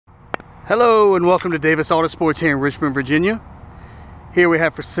Hello and welcome to Davis AutoSports here in Richmond, Virginia. Here we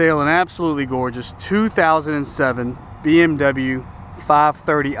have for sale an absolutely gorgeous 2007 BMW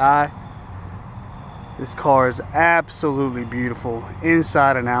 530i. This car is absolutely beautiful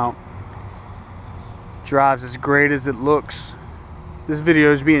inside and out. Drives as great as it looks. This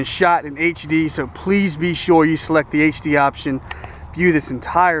video is being shot in HD, so please be sure you select the HD option. View this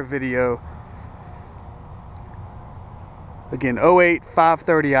entire video. Again, 08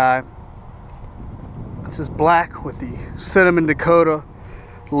 530i. This is black with the cinnamon Dakota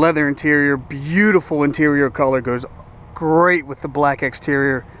leather interior. Beautiful interior color, goes great with the black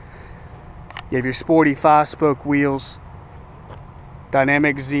exterior. You have your sporty 5-spoke wheels,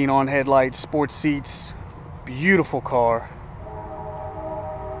 dynamic xenon headlights, sports seats. Beautiful car.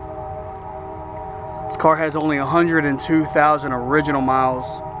 This car has only 102,000 original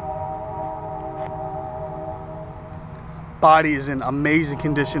miles. Body is in amazing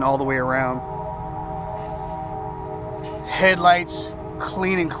condition all the way around. Headlights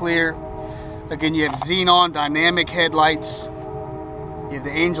clean and clear. Again, you have xenon dynamic headlights. You have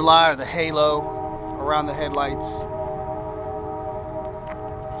the angel eye or the halo around the headlights.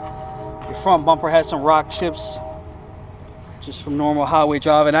 Your front bumper has some rock chips just from normal highway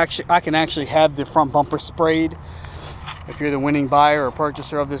driving. Actually, I can actually have the front bumper sprayed if you're the winning buyer or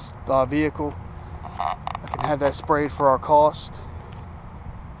purchaser of this vehicle. I can have that sprayed for our cost.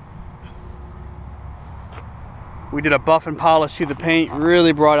 We did a buff and polish to the paint,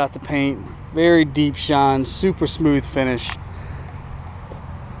 really brought out the paint. Very deep shine, super smooth finish.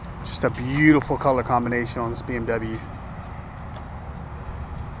 Just a beautiful color combination on this BMW.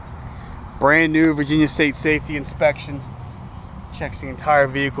 Brand new Virginia State Safety Inspection. Checks the entire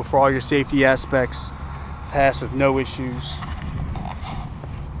vehicle for all your safety aspects. Passed with no issues.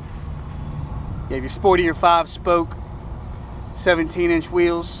 You have your sportier 5-spoke, 17-inch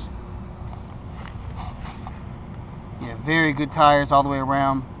wheels. You have very good tires all the way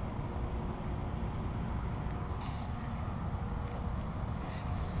around.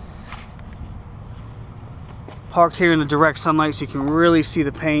 Parked here in the direct sunlight so you can really see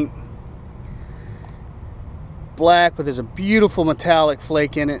the paint. Black, but there's a beautiful metallic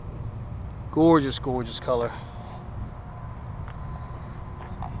flake in it. Gorgeous, gorgeous color.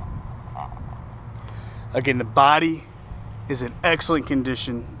 Again, the body is in excellent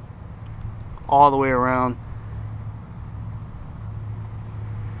condition all the way around.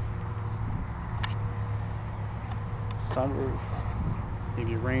 Sunroof, you have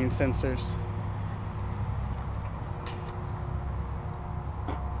your rain sensors.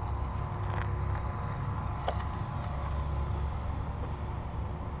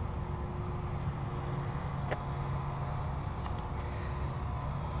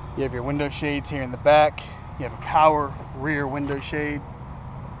 You have your window shades here in the back. You have a power rear window shade.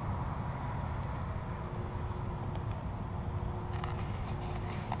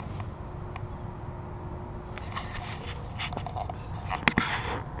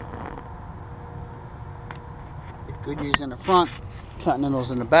 Goodyears in the front,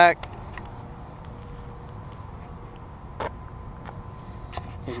 Continentals in the back.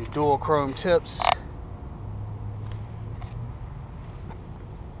 You have your dual chrome tips.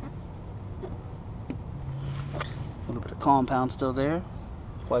 A little bit of compound still there,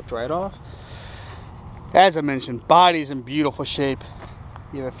 wiped right off. As I mentioned, body's in beautiful shape.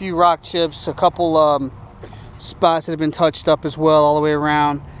 You have a few rock chips, a couple spots that have been touched up as well all the way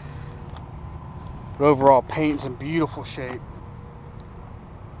around. But overall, paint's in beautiful shape.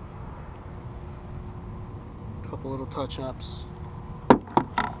 A couple little touch-ups.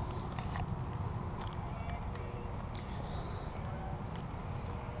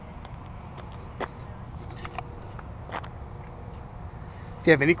 If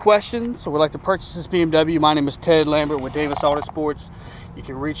you have any questions or would like to purchase this BMW, my name is Ted Lambert with Davis AutoSports. You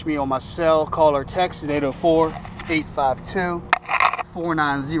can reach me on my cell, call or text at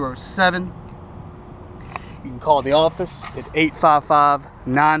 804-852-4907. You can call the office at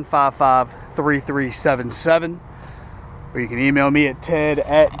 855-955-3377. Or you can email me at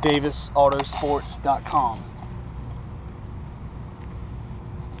ted@davisautosports.com.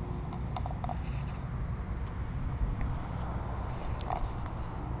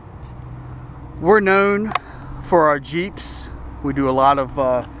 We're known for our Jeeps. We do a lot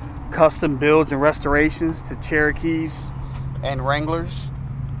of custom builds and restorations to Cherokees and Wranglers.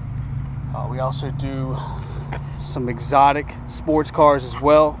 We also do some exotic sports cars as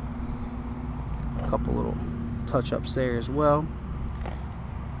well. A couple little touch-ups there as well.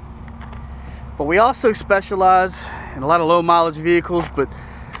 But we also specialize in a lot of low mileage vehicles, but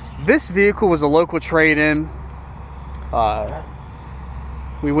this vehicle was a local trade-in.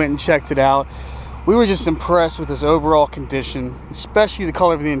 we went and checked it out. We were just impressed with its overall condition, especially the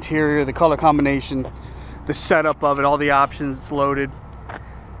color of the interior, the color combination, the setup of it, all the options. It's loaded,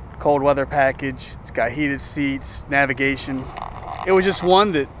 cold weather package, it's got heated seats, navigation. It was just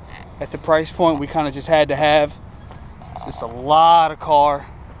one that at the price point we kind of just had to have. It's just a lot of car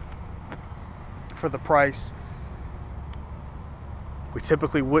for the price. We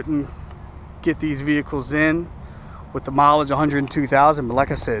typically wouldn't get these vehicles in with the mileage 102,000, but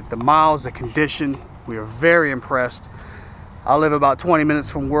like I said, the miles, the condition, we are very impressed. I live about 20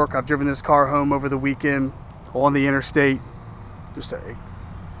 minutes from work. I've driven this car home over the weekend on the interstate. Just an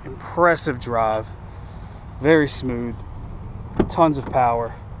impressive drive, very smooth, tons of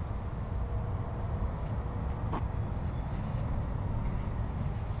power.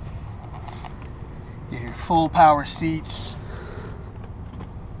 Your full power seats.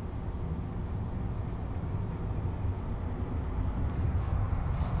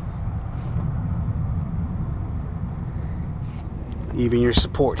 Even your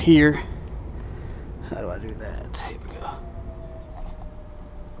support here. How do I do that? Here we go.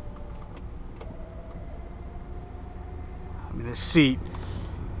 I mean, this seat,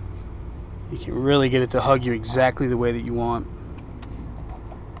 you can really get it to hug you exactly the way that you want.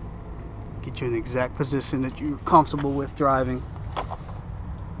 Get you in the exact position that you're comfortable with driving.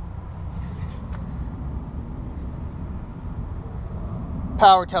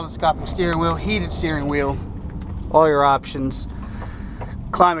 Power telescopic steering wheel, heated steering wheel, all your options.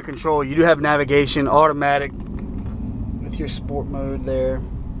 Climate control, you do have navigation, automatic with your sport mode there.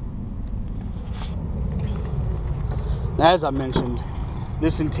 And as I mentioned,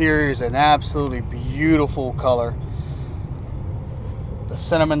 this interior is an absolutely beautiful color. The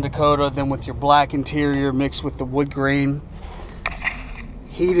cinnamon Dakota, then with your black interior mixed with the wood grain.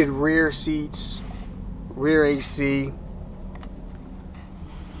 Heated rear seats, rear AC.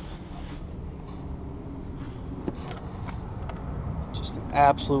 Just an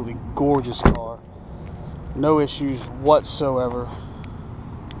absolutely gorgeous car. No issues whatsoever.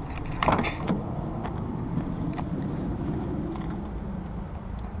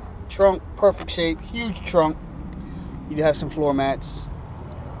 Trunk, perfect shape, huge trunk. You do have some floor mats.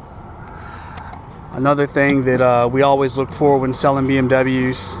 Another thing that we always look for when selling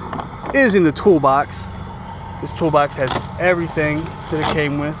BMWs is in the toolbox. This toolbox has everything that it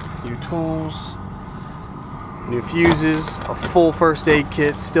came with. New tools, new fuses, a full first aid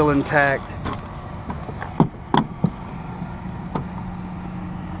kit still intact.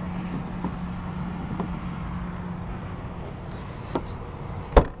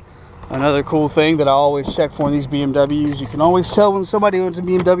 Another cool thing that I always check for in these BMWs, you can always tell when somebody owns a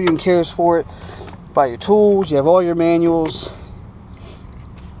BMW and cares for it by your tools. You have all your manuals.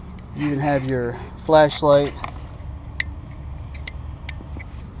 You even have your flashlight.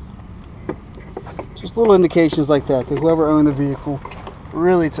 Just little indications like that whoever owned the vehicle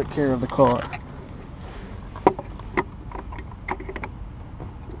really took care of the car.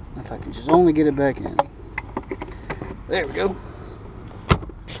 If I can just only get it back in. There we go.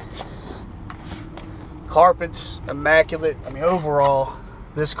 Carpets, immaculate. I mean, overall,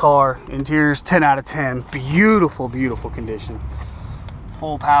 this car, interior's 10 out of 10. Beautiful, beautiful condition.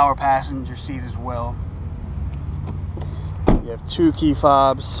 Full power passenger seat as well. You have 2 key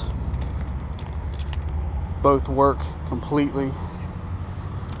fobs. Both work completely.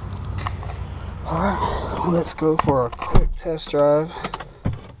 Alright, let's go for a quick test drive.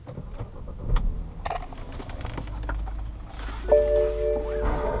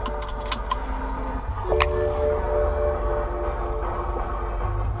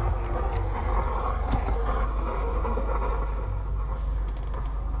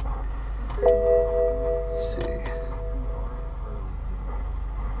 Let's see.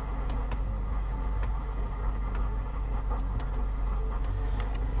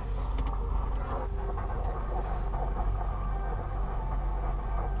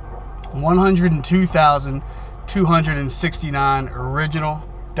 $102,269 original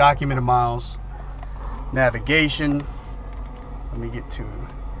documented miles. Navigation. Let me get to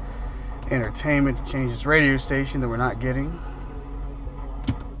entertainment to change this radio station that we're not getting.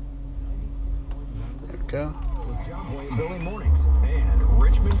 There we go. Billy Mornings and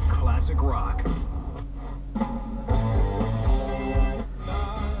Richmond's Classic Rock.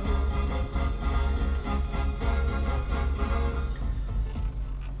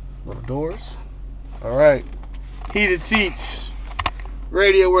 Little doors. All right. Heated seats.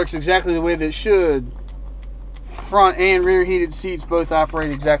 Radio works exactly the way that it should. Front and rear heated seats both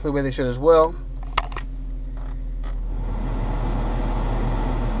operate exactly the way they should as well.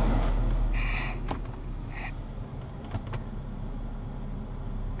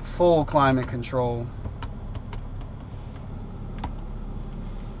 full climate control.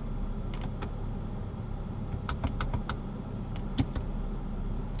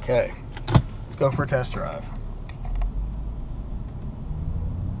 Okay, let's go for a test drive.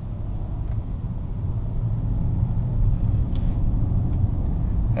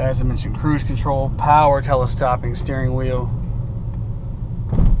 As I mentioned, cruise control, power telescoping steering wheel.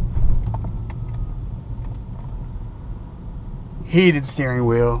 Heated steering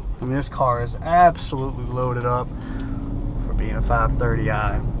wheel. I mean, this car is absolutely loaded up for being a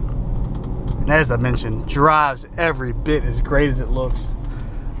 530i. And as I mentioned, drives every bit as great as it looks.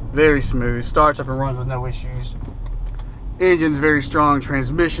 Very smooth, starts up and runs with no issues. Engine's very strong,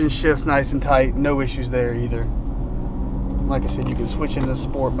 transmission shifts nice and tight, no issues there either. Like I said, you can switch into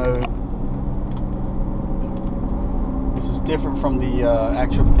sport mode. This is different from the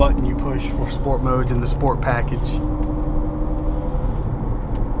actual button you push for sport modes in the sport package.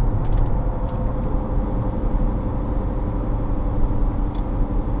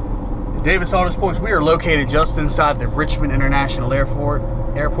 At Davis AutoSports, we are located just inside the Richmond International Airport.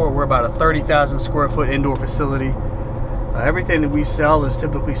 We're about a 30,000 square foot indoor facility. Everything that we sell is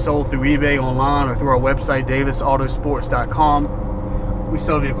typically sold through eBay, online, or through our website, davisautosports.com. We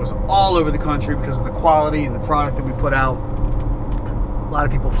sell vehicles all over the country because of the quality and the product that we put out. A lot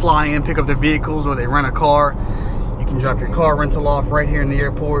of people fly in, pick up their vehicles, or they rent a car. You can drop your car rental off right here in the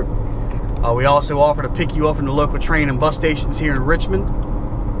airport. We also offer to pick you up from the local train and bus stations here in Richmond.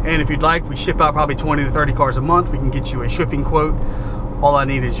 And if you'd like, we ship out probably 20 to 30 cars a month. We can get you a shipping quote. All I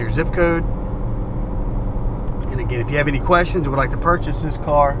need is your zip code. And again, if you have any questions or would like to purchase this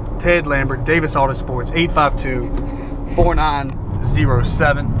car, Ted Lambert, Davis AutoSports,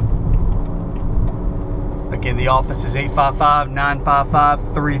 852-4907. Again, the office is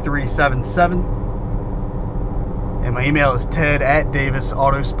 855-955-3377. And my email is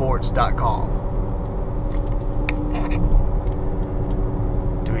ted@davisautosports.com.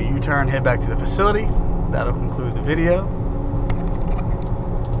 Do a U-turn, head back to the facility. That'll conclude the video.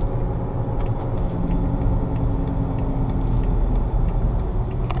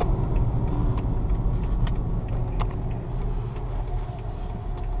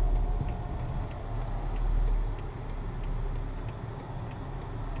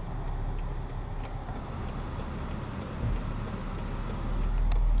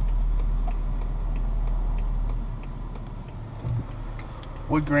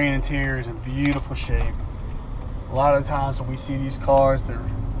 Wood grain interior is in beautiful shape. A lot of the times when we see these cars, you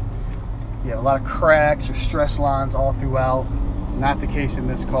have a lot of cracks or stress lines all throughout. Not the case in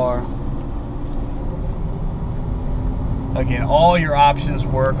this car. Again, all your options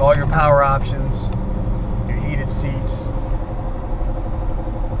work, all your power options, your heated seats.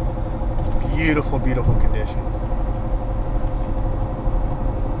 Beautiful, beautiful condition.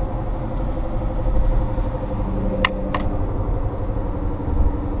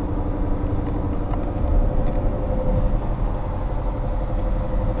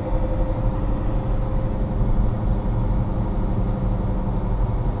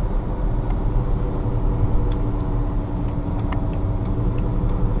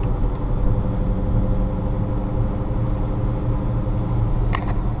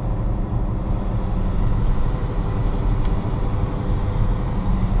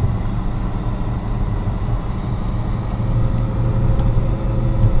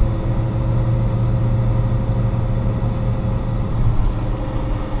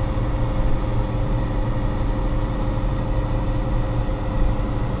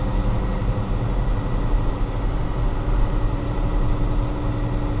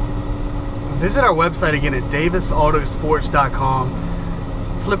 Visit our website again at davisautosports.com.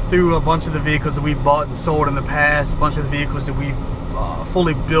 Flip through a bunch of the vehicles that we've bought and sold in the past, a bunch of the vehicles that we've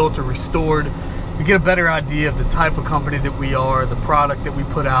fully built or restored. You get a better idea of the type of company that we are, the product that we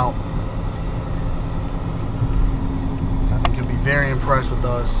put out. I think you'll be very impressed with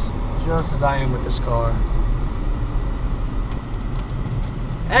us, just as I am with this car.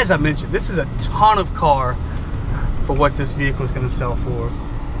 As I mentioned, this is a ton of car for what this vehicle is going to sell for.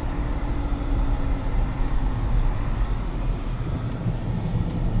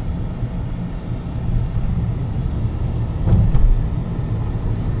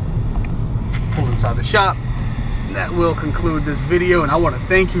 Inside the shop. And that will conclude this video, and I want to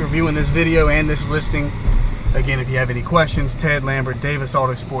thank you for viewing this video and this listing. Again, if you have any questions, Ted Lambert, Davis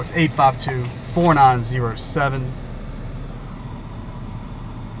AutoSports, 852-4907.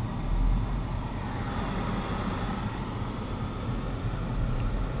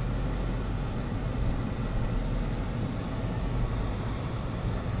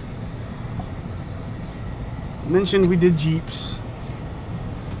 Mentioned we did Jeeps.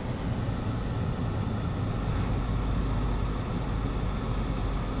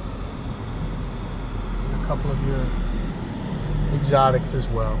 couple of your exotics as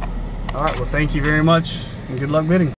well. All right, well, thank you very much, and good luck bidding.